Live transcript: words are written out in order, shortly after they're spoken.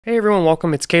Hey everyone,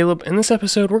 welcome. It's Caleb. In this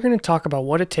episode, we're going to talk about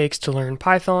what it takes to learn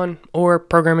Python or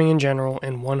programming in general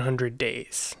in 100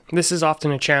 days. This is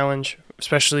often a challenge,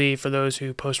 especially for those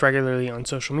who post regularly on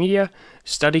social media.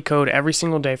 Study code every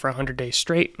single day for 100 days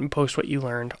straight and post what you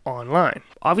learned online.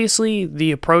 Obviously,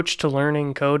 the approach to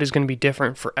learning code is going to be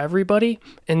different for everybody,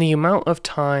 and the amount of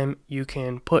time you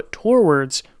can put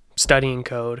towards studying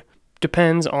code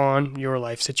depends on your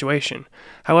life situation.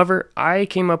 However, I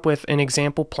came up with an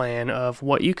example plan of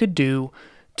what you could do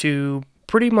to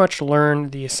pretty much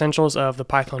learn the essentials of the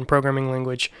Python programming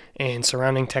language and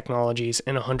surrounding technologies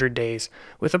in 100 days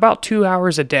with about 2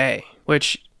 hours a day,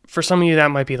 which for some of you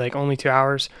that might be like only 2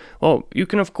 hours. Well, you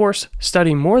can of course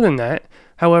study more than that.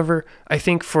 However, I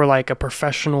think for like a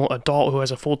professional adult who has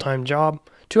a full-time job,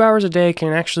 2 hours a day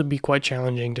can actually be quite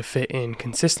challenging to fit in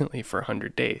consistently for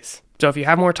 100 days. So if you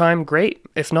have more time, great.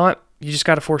 If not, you just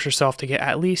got to force yourself to get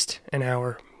at least an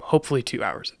hour, hopefully 2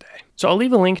 hours a day. So I'll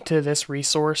leave a link to this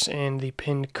resource in the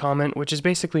pinned comment, which is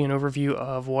basically an overview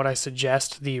of what I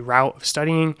suggest the route of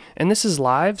studying. And this is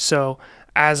live, so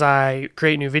as I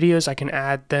create new videos, I can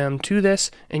add them to this,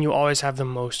 and you'll always have the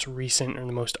most recent or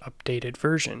the most updated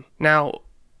version. Now,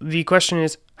 the question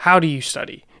is, how do you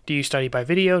study? Do you study by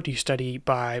video? Do you study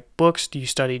by books? Do you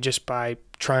study just by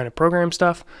trying to program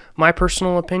stuff? My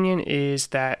personal opinion is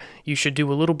that you should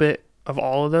do a little bit of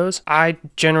all of those. I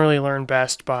generally learn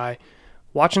best by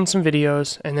watching some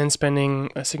videos and then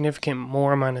spending a significant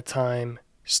more amount of time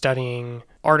studying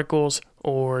articles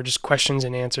or just questions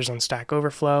and answers on Stack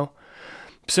Overflow.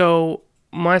 So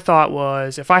my thought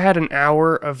was, if I had an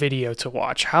hour of video to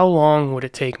watch, how long would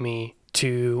it take me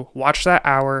to watch that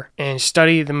hour and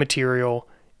study the material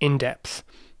in depth?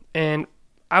 And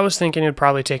I was thinking it'd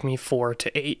probably take me 4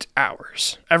 to 8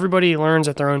 hours. Everybody learns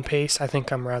at their own pace. I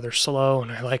think I'm rather slow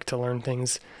and I like to learn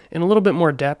things in a little bit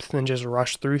more depth than just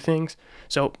rush through things.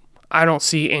 So I don't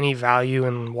see any value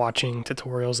in watching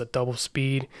tutorials at double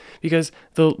speed, because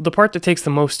the part that takes the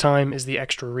most time is the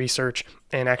extra research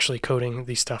and actually coding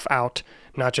the stuff out,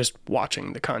 not just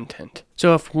watching the content.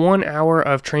 So if 1 hour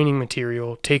of training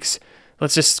material takes,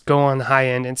 let's just go on the high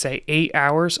end and say 8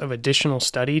 hours of additional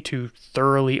study to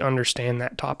thoroughly understand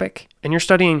that topic, and you're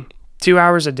studying 2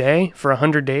 hours a day for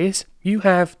 100 days, you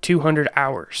have 200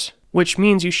 hours, which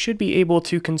means you should be able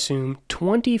to consume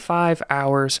 25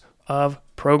 hours of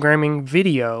programming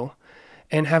video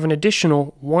and have an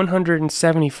additional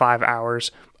 175 hours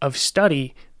of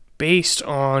study based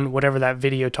on whatever that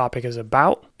video topic is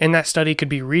about. And that study could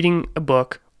be reading a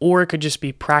book, or it could just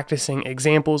be practicing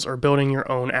examples or building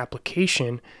your own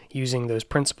application using those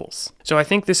principles. So I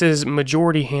think this is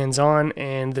majority hands-on,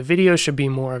 and the video should be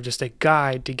more of just a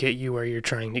guide to get you where you're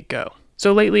trying to go.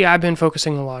 So lately I've been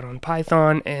focusing a lot on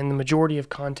Python, and the majority of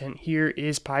content here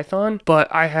is Python, but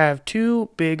I have 2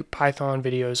 big Python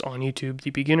videos on YouTube: the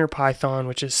Beginner Python,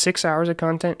 which is 6 hours of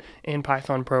content, and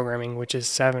Python Programming, which is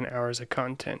 7 hours of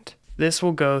content. This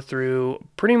will go through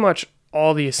pretty much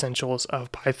all the essentials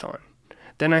of Python.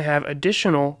 Then I have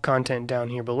additional content down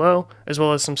here below, as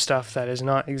well as some stuff that is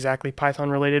not exactly Python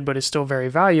related, but is still very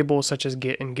valuable, such as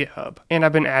Git and GitHub. And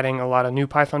I've been adding a lot of new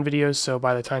Python videos, so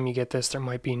by the time you get this, there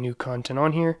might be new content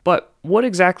on here. But what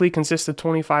exactly consists of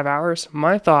 25 hours?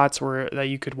 My thoughts were that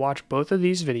you could watch both of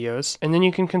these videos, and then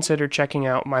you can consider checking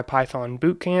out my Python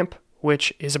Bootcamp,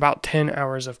 which is about 10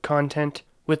 hours of content,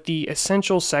 with the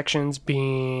essential sections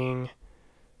being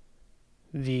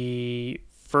the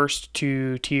first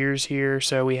 2 tiers here.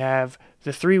 So we have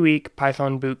the 3-week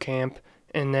Python Bootcamp,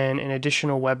 and then an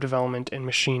additional web development and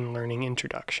machine learning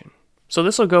introduction. So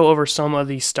this will go over some of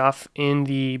the stuff in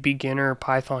the beginner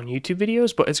Python YouTube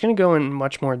videos, but it's going to go in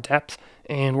much more depth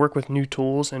and work with new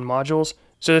tools and modules.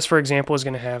 So this, for example, is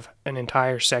going to have an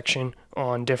entire section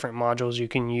on different modules you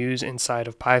can use inside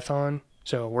of Python.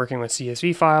 So working with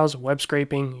CSV files, web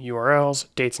scraping, URLs,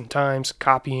 dates and times,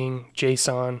 copying,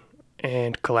 JSON,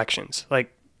 and collections.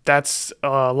 Like, that's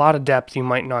a lot of depth you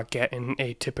might not get in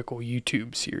a typical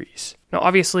YouTube series. Now,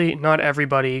 obviously, not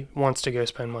everybody wants to go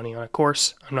spend money on a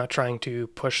course. I'm not trying to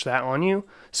push that on you.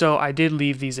 So I did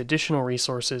leave these additional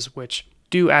resources, which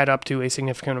do add up to a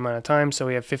significant amount of time. So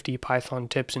we have 50 Python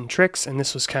tips and tricks, and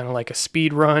this was kind of like a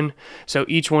speed run. So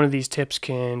each one of these tips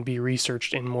can be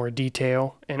researched in more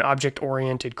detail: an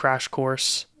object-oriented crash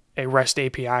course, a REST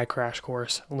API crash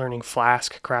course, learning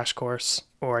Flask crash course,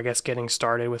 or I guess getting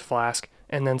started with Flask,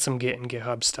 and then some Git and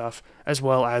GitHub stuff, as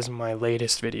well as my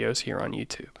latest videos here on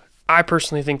YouTube. I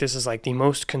personally think this is like the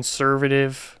most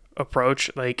conservative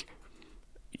approach. Like,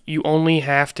 you only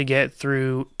have to get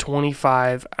through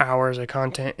 25 hours of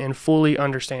content and fully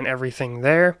understand everything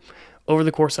there over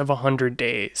the course of 100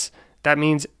 days. That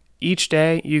means each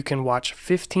day you can watch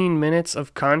 15 minutes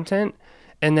of content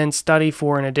and then study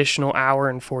for an additional hour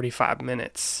and 45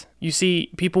 minutes. You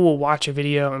see, people will watch a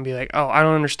video and be like, oh, I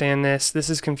don't understand this. This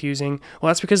is confusing. Well,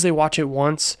 that's because they watch it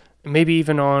once, maybe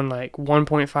even on like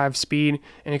 1.5 speed,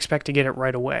 and expect to get it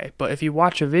right away. But if you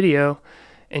watch a video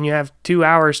and you have 2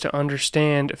 hours to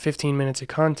understand 15 minutes of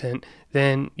content,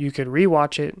 then you could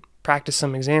rewatch it, practice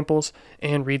some examples,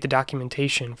 and read the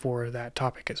documentation for that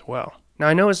topic as well. Now,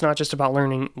 I know it's not just about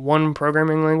learning one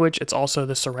programming language, it's also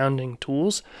the surrounding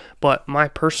tools, but my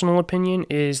personal opinion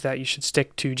is that you should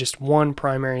stick to just one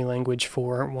primary language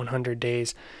for 100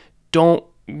 days. Don't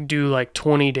do like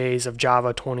 20 days of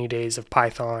Java, 20 days of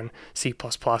Python, C++,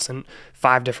 and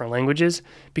 5 different languages,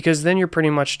 because then you're pretty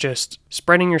much just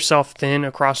spreading yourself thin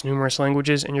across numerous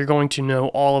languages, and you're going to know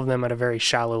all of them at a very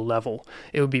shallow level.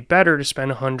 It would be better to spend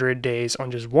 100 days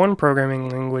on just one programming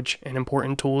language and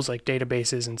important tools like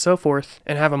databases and so forth,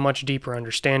 and have a much deeper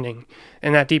understanding.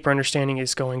 And that deeper understanding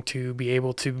is going to be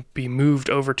able to be moved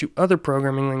over to other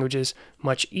programming languages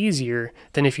much easier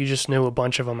than if you just know a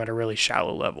bunch of them at a really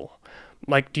shallow level.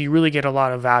 Like, do you really get a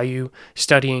lot of value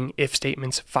studying if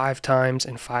statements 5 times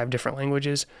in 5 different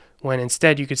languages, when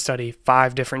instead you could study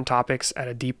 5 different topics at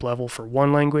a deep level for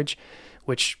one language,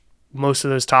 which most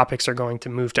of those topics are going to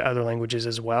move to other languages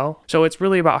as well? So it's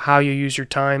really about how you use your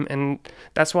time, and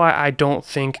that's why I don't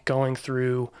think going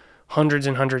through hundreds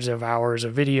and hundreds of hours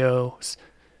of videos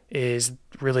is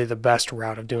really the best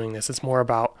route of doing this. It's more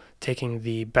about taking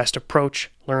the best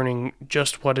approach, learning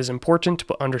just what is important,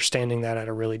 but understanding that at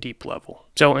a really deep level.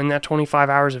 So in that 25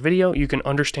 hours of video, you can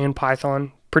understand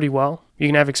Python pretty well. You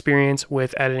can have experience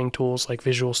with editing tools like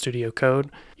Visual Studio Code.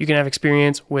 You can have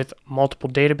experience with multiple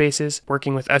databases,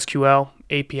 working with SQL,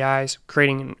 APIs,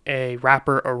 creating a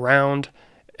wrapper around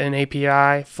an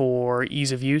API for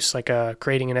ease of use, like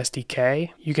creating an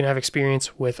SDK. You can have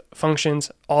experience with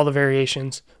functions, all the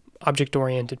variations,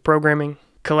 object-oriented programming,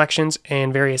 collections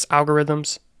and various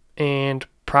algorithms, and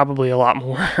probably a lot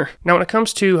more. Now, when it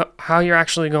comes to how you're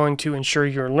actually going to ensure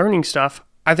you're learning stuff,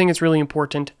 I think it's really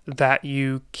important that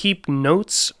you keep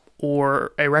notes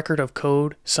or a record of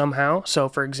code somehow. So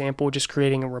for example, just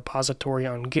creating a repository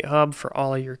on GitHub for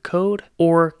all of your code,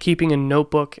 or keeping a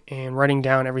notebook and writing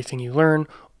down everything you learn,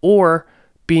 or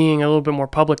being a little bit more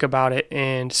public about it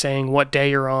and saying what day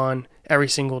you're on every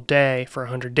single day for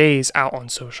 100 days out on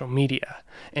social media.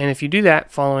 And if you do that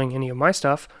following any of my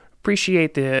stuff,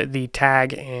 appreciate the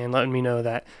tag and letting me know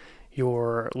that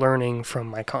you're learning from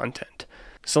my content.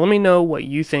 So let me know what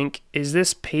you think. Is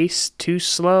this pace too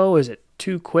slow? Is it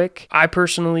too quick? I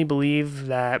personally believe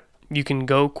that you can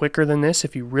go quicker than this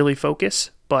if you really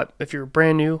focus, but if you're a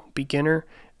brand new beginner,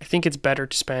 I think it's better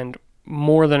to spend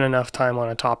more than enough time on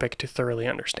a topic to thoroughly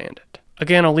understand it.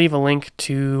 Again, I'll leave a link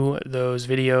to those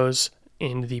videos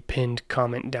in the pinned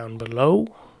comment down below.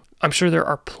 I'm sure there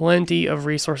are plenty of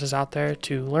resources out there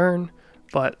to learn,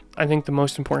 but I think the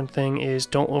most important thing is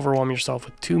don't overwhelm yourself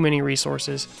with too many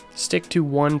resources. Stick to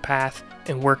one path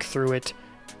and work through it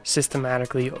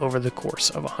systematically over the course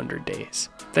of 100 days.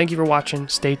 Thank you for watching,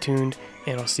 stay tuned,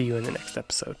 and I'll see you in the next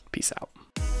episode. Peace out.